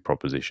value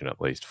proposition,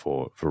 at least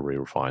for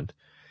re-refined.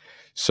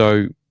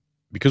 So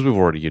because we've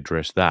already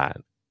addressed that,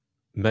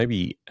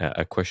 maybe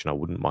a question I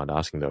wouldn't mind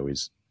asking though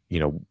is,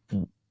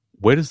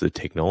 where does the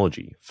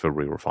technology for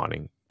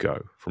re-refining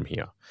go from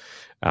here?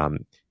 Have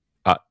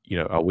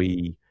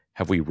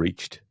we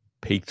reached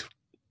peaked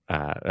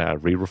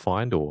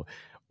re-refined, or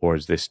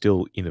is there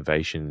still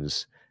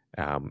innovations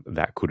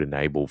that could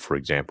enable, for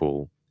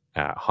example,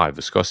 high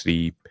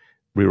viscosity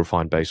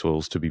re-refined base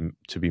oils to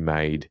be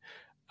made?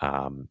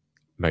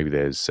 Maybe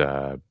there's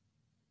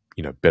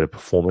better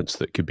performance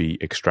that could be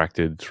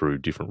extracted through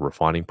different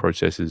refining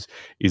processes.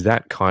 Is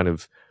that kind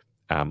of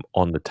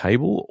on the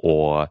table,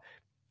 or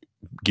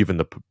given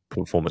the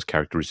performance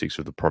characteristics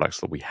of the products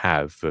that we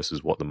have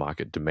versus what the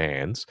market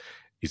demands,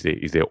 is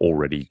there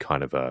already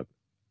kind of a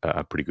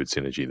pretty good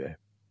synergy there?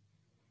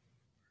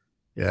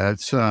 Yeah,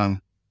 it's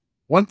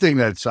one thing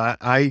that's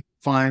I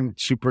find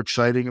super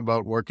exciting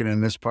about working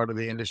in this part of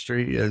the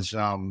industry is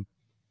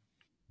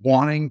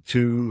wanting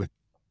to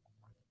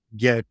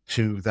get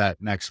to that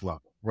next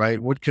level, right?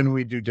 What can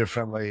we do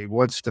differently?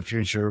 What's the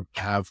future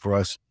have for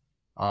us?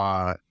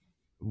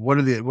 What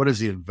does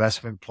the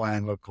investment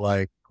plan look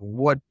like?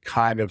 What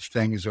kind of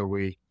things are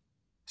we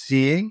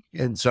seeing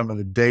in some of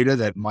the data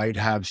that might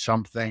have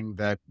something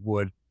that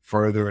would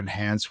further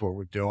enhance what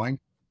we're doing?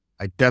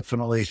 I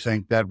definitely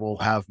think that we'll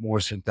have more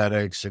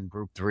synthetics and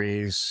group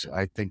threes.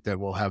 I think that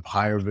we'll have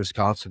higher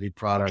viscosity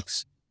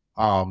products.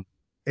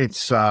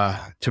 It's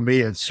to me,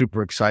 it's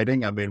super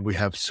exciting. I mean, we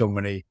have so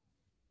many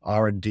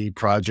R&D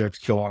projects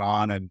going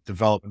on and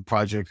development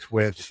projects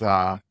with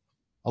a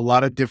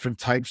lot of different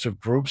types of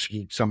groups.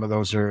 Some of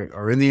those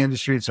are in the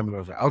industry and some of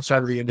those are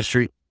outside of the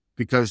industry,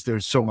 because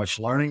there's so much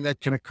learning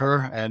that can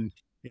occur. And,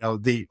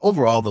 the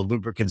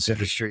lubricants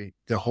industry,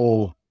 the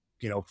whole,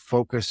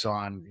 focus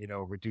on,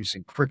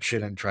 reducing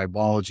friction and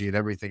tribology and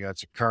everything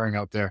that's occurring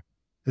out there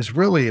is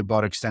really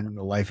about extending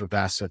the life of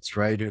assets,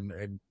 right?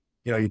 And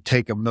you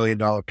take $1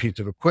 million piece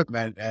of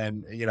equipment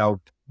and,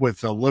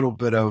 with a little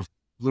bit of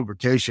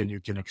lubrication, you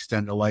can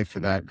extend the life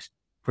of that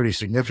pretty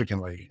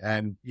significantly.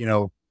 And,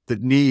 the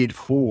need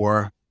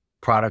for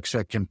products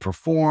that can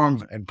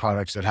perform and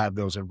products that have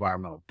those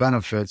environmental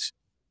benefits,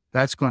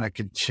 that's going to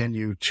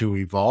continue to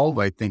evolve.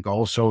 I think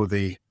also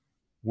the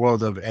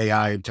world of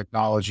AI and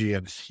technology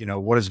and,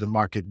 what does the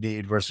market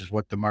need versus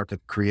what the market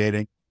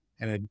creating,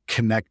 and then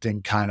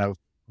connecting kind of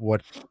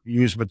what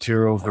used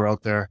materials are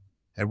out there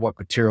and what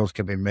materials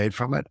can be made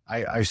from it.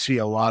 I see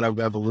a lot of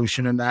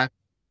evolution in that.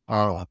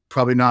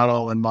 Probably not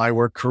all in my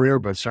work career,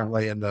 but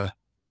certainly in the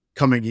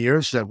coming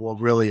years that will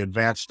really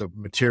advance the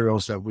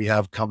materials that we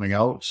have coming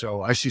out.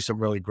 So I see some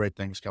really great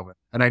things coming.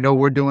 And I know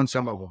we're doing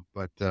some of them,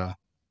 but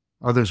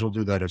others will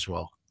do that as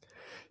well.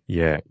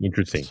 Yeah,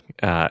 interesting.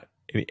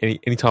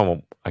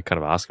 Anytime I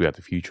kind of ask about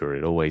the future,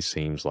 it always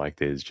seems like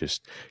there's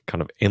just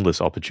kind of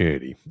endless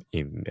opportunity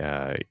in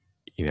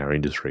our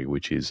industry,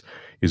 which is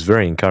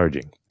very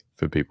encouraging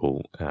for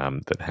people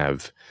that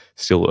have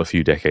still a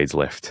few decades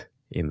left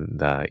in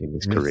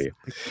this Yes. career.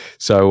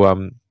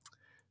 So,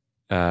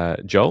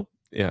 Joel,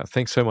 yeah,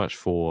 thanks so much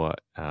for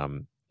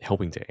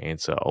helping to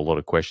answer a lot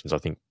of questions. I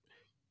think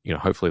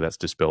hopefully that's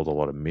dispelled a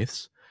lot of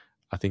myths.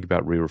 I think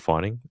about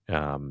re-refining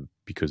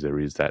because there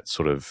is that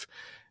sort of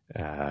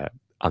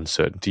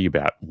uncertainty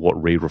about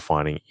what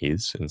re-refining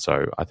is, and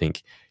so I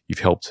think you've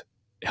helped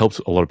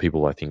a lot of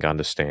people, I think,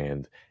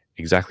 understand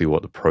exactly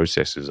what the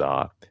processes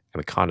are and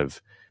the kind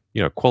of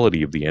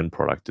quality of the end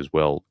product as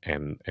well,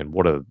 and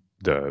what are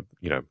the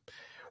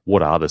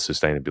what are the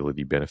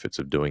sustainability benefits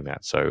of doing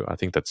that. So I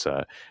think it's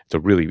a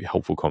really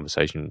helpful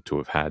conversation to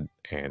have had,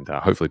 and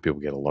hopefully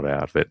people get a lot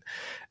out of it.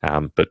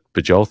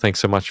 But Joel, thanks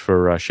so much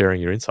for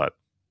sharing your insight.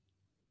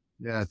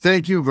 Yeah.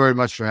 Thank you very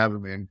much for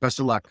having me, and best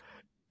of luck.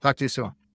 Talk to you soon.